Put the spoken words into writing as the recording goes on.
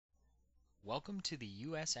Welcome to the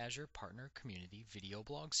US Azure Partner Community video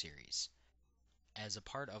blog series. As a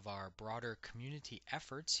part of our broader community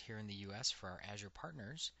efforts here in the US for our Azure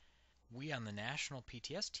partners, we on the national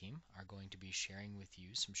PTS team are going to be sharing with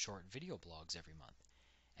you some short video blogs every month.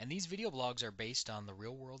 And these video blogs are based on the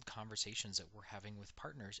real-world conversations that we're having with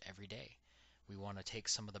partners every day. We want to take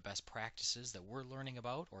some of the best practices that we're learning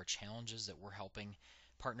about or challenges that we're helping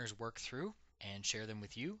partners work through and share them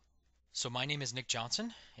with you. So my name is Nick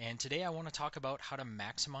Johnson, and today I want to talk about how to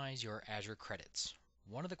maximize your Azure credits.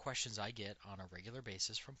 One of the questions I get on a regular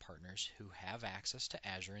basis from partners who have access to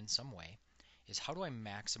Azure in some way is, how do I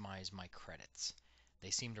maximize my credits? They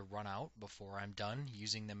seem to run out before I'm done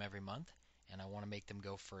using them every month, and I want to make them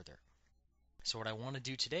go further. So what I want to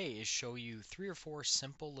do today is show you 3 or 4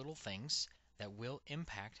 simple little things that will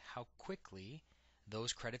impact how quickly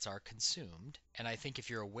those credits are consumed, and I think if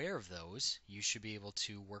you're aware of those, you should be able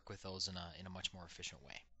to work with those in a much more efficient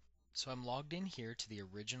way. So I'm logged in here to the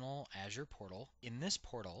original Azure portal. In this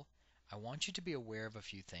portal, I want you to be aware of a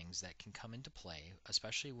few things that can come into play,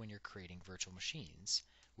 especially when you're creating virtual machines,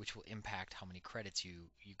 which will impact how many credits you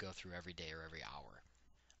go through every day or every hour.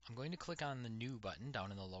 I'm going to click on the New button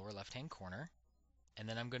down in the lower left-hand corner, and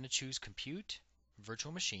then I'm going to choose Compute,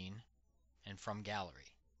 Virtual Machine, and From Gallery.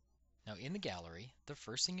 Now in the gallery, the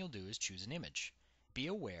first thing you'll do is choose an image. Be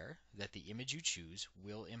aware that the image you choose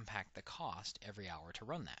will impact the cost every hour to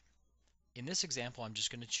run that. In this example, I'm just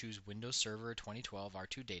going to choose Windows Server 2012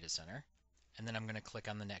 R2 Data Center, and then I'm going to click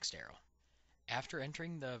on the next arrow. After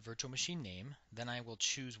entering the virtual machine name, then I will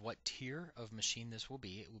choose what tier of machine this will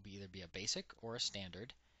be. It will either be a basic or a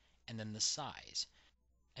standard, and then the size.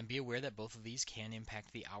 And be aware that both of these can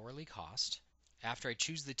impact the hourly cost. After I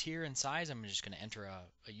choose the tier and size, I'm just going to enter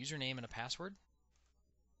a username and a password,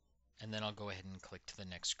 and then I'll go ahead and click to the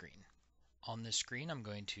next screen. On this screen, I'm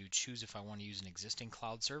going to choose if I want to use an existing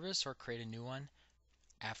cloud service or create a new one.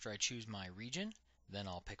 After I choose my region, then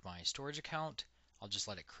I'll pick my storage account. I'll just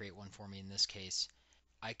let it create one for me in this case.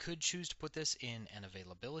 I could choose to put this in an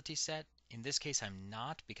availability set. In this case, I'm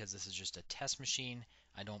not, because this is just a test machine.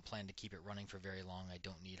 I don't plan to keep it running for very long. I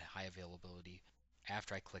don't need high availability.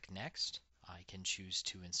 After I click Next, I can choose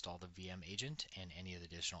to install the VM agent and any of the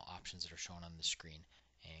additional options that are shown on the screen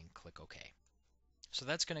and click OK. So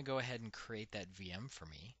that's going to go ahead and create that VM for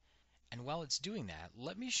me. And while it's doing that,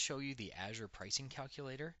 let me show you the Azure pricing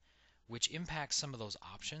calculator, which impacts some of those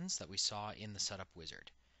options that we saw in the setup wizard.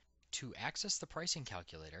 To access the pricing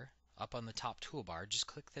calculator, up on the top toolbar, just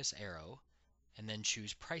click this arrow and then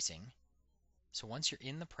choose Pricing. So once you're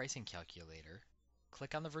in the pricing calculator,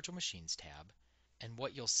 click on the Virtual Machines tab, and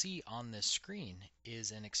what you'll see on this screen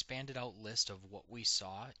is an expanded out list of what we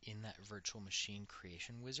saw in that virtual machine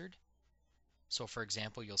creation wizard. So for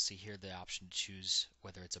example, you'll see here the option to choose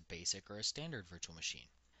whether it's a basic or a standard virtual machine.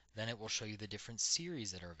 Then it will show you the different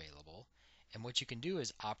series that are available, and what you can do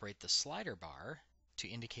is operate the slider bar to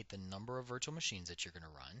indicate the number of virtual machines that you're going to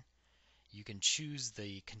run. You can choose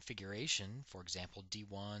the configuration, for example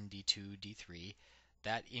D1, D2, D3.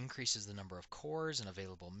 That increases the number of cores and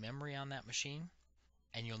available memory on that machine.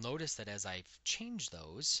 And you'll notice that as I've changed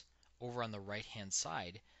those, over on the right hand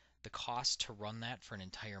side, the cost to run that for an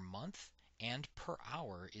entire month and per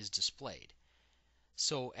hour is displayed.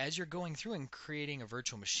 So as you're going through and creating a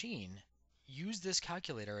virtual machine, use this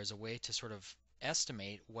calculator as a way to sort of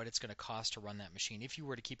estimate what it's going to cost to run that machine if you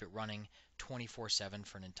were to keep it running 24/7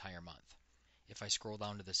 for an entire month. If I scroll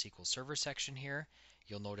down to the SQL Server section here,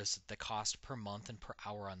 you'll notice that the cost per month and per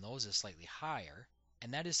hour on those is slightly higher,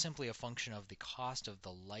 and that is simply a function of the cost of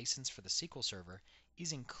the license for the SQL Server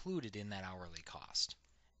is included in that hourly cost.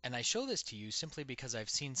 And I show this to you simply because I've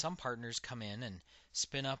seen some partners come in and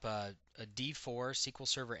spin up a D4 SQL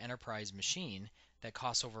Server Enterprise machine that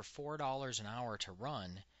costs over $4 an hour to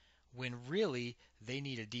run, when really they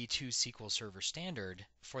need a D2 SQL Server Standard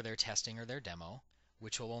for their testing or their demo,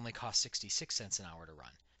 which will only cost 66 cents an hour to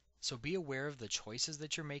run. So be aware of the choices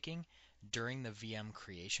that you're making during the VM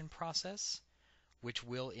creation process, which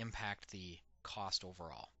will impact the cost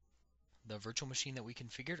overall. The virtual machine that we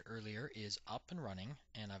configured earlier is up and running,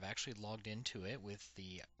 and I've actually logged into it with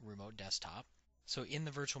the remote desktop. So in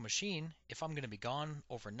the virtual machine, if I'm going to be gone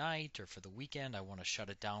overnight or for the weekend, I want to shut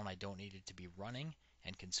it down, I don't need it to be running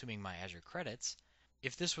and consuming my Azure credits.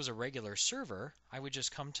 If this was a regular server, I would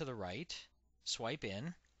just come to the right, swipe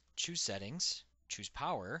in, choose Settings, choose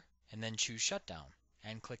Power, and then choose Shutdown,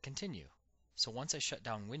 and click Continue. So once I shut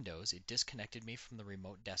down Windows, it disconnected me from the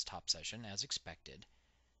remote desktop session as expected.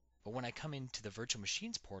 But when I come into the Virtual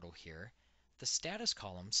Machines portal here, the status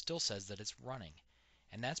column still says that it's running.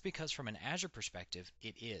 And that's because from an Azure perspective,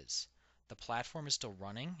 it is. The platform is still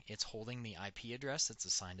running. It's holding the IP address that's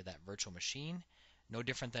assigned to that virtual machine. No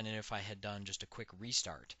different than if I had done just a quick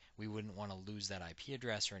restart. We wouldn't want to lose that IP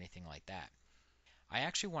address or anything like that. I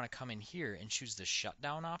actually want to come in here and choose the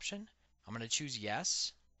shutdown option. I'm going to choose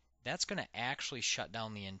yes. That's going to actually shut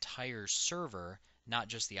down the entire server, not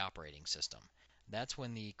just the operating system. That's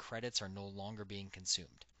when the credits are no longer being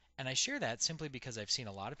consumed. And I share that simply because I've seen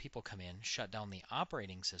a lot of people come in, shut down the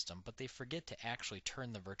operating system, but they forget to actually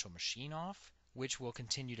turn the virtual machine off, which will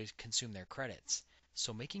continue to consume their credits.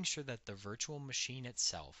 So making sure that the virtual machine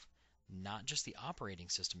itself, not just the operating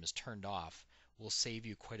system, is turned off will save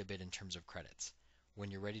you quite a bit in terms of credits.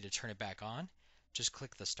 When you're ready to turn it back on, just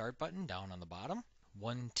click the Start button down on the bottom.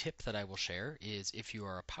 One tip that I will share is if you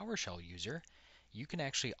are a PowerShell user, you can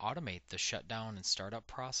actually automate the shutdown and startup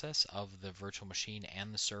process of the virtual machine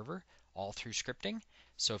and the server all through scripting.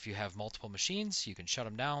 So if you have multiple machines, you can shut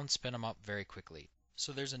them down, spin them up very quickly.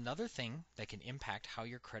 So there's another thing that can impact how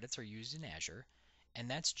your credits are used in Azure,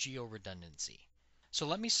 and that's geo-redundancy. So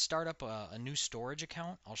let me start up a new storage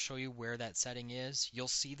account. I'll show you where that setting is. You'll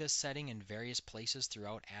see this setting in various places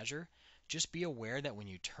throughout Azure. Just be aware that when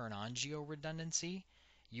you turn on geo-redundancy,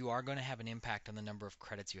 you are going to have an impact on the number of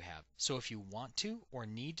credits you have. So if you want to or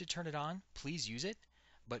need to turn it on, please use it,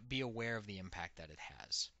 but be aware of the impact that it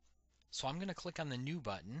has. So I'm going to click on the New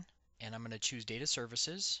button, and I'm going to choose Data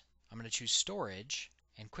Services. I'm going to choose Storage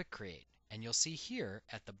and Quick Create. And you'll see here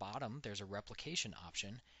at the bottom there's a replication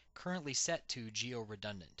option currently set to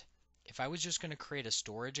geo-redundant. If I was just going to create a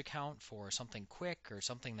storage account for something quick or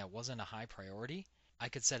something that wasn't a high priority, I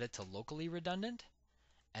could set it to locally redundant,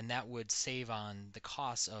 and that would save on the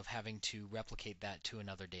costs of having to replicate that to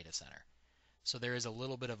another data center. So there is a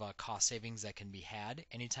little bit of a cost savings that can be had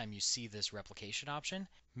anytime you see this replication option.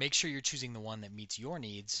 Make sure you're choosing the one that meets your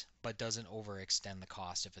needs but doesn't overextend the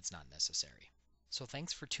cost if it's not necessary. So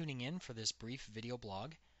thanks for tuning in for this brief video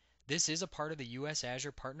blog. This is a part of the US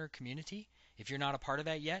Azure Partner Community. If you're not a part of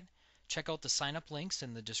that yet, check out the sign up links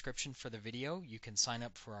in the description for the video. You can sign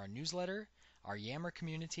up for our newsletter, our Yammer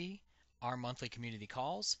community, our monthly community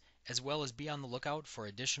calls, as well as be on the lookout for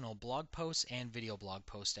additional blog posts and video blog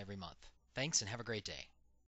posts every month. Thanks and have a great day.